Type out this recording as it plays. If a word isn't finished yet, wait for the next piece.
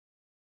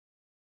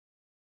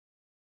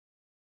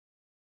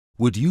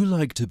Would you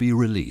like to be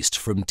released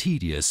from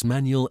tedious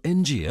manual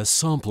NGS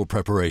sample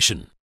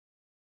preparation?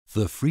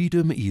 The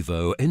Freedom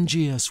EVO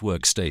NGS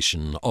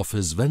workstation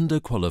offers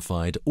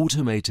vendor-qualified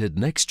automated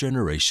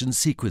next-generation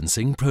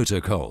sequencing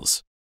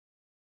protocols.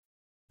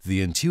 The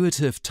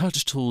intuitive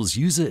TouchTools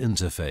user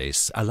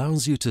interface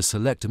allows you to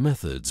select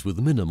methods with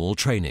minimal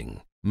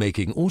training,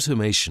 making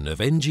automation of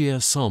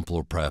NGS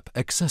sample prep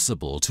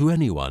accessible to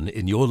anyone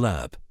in your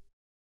lab.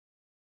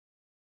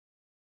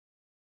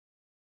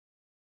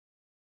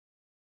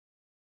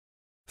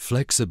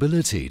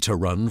 Flexibility to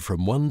run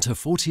from 1 to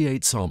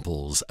 48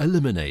 samples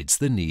eliminates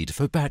the need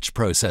for batch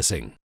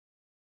processing.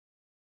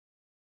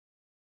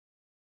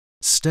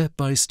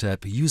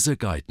 Step-by-step user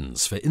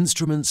guidance for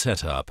instrument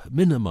setup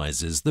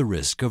minimizes the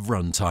risk of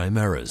runtime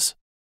errors.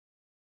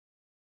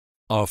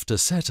 After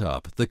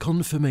setup, the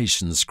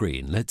confirmation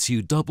screen lets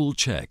you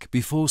double-check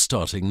before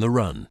starting the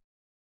run.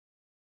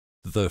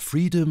 The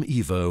Freedom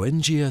EVO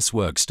NGS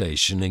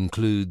workstation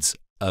includes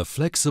a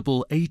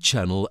flexible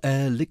 8-channel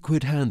air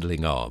liquid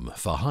handling arm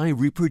for high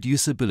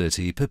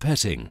reproducibility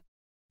pipetting,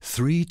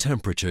 3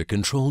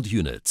 temperature-controlled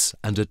units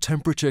and a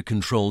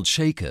temperature-controlled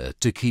shaker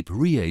to keep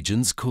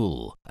reagents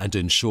cool and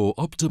ensure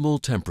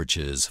optimal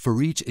temperatures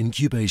for each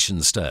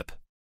incubation step.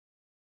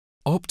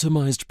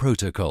 Optimized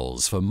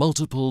protocols for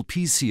multiple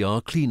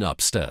PCR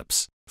cleanup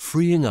steps,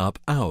 freeing up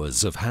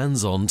hours of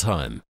hands-on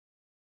time.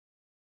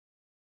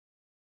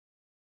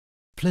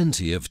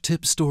 Plenty of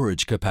tip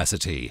storage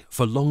capacity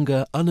for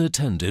longer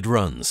unattended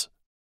runs.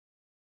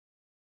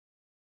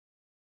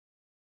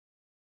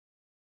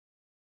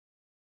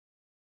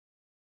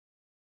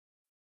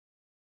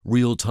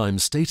 Real-time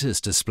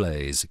status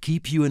displays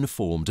keep you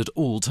informed at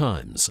all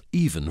times,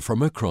 even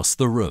from across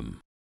the room.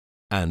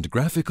 And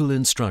graphical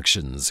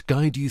instructions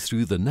guide you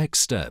through the next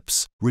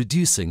steps,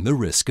 reducing the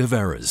risk of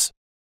errors.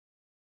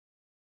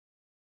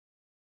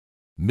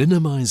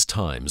 Minimize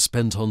time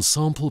spent on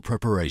sample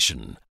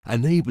preparation,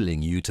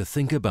 enabling you to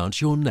think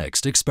about your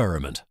next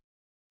experiment.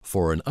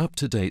 For an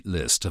up-to-date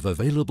list of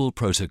available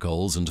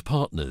protocols and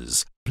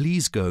partners,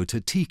 please go to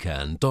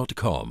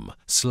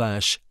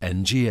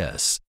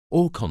tecan.com/NGS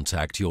or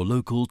contact your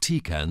local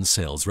Tecan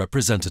sales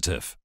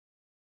representative.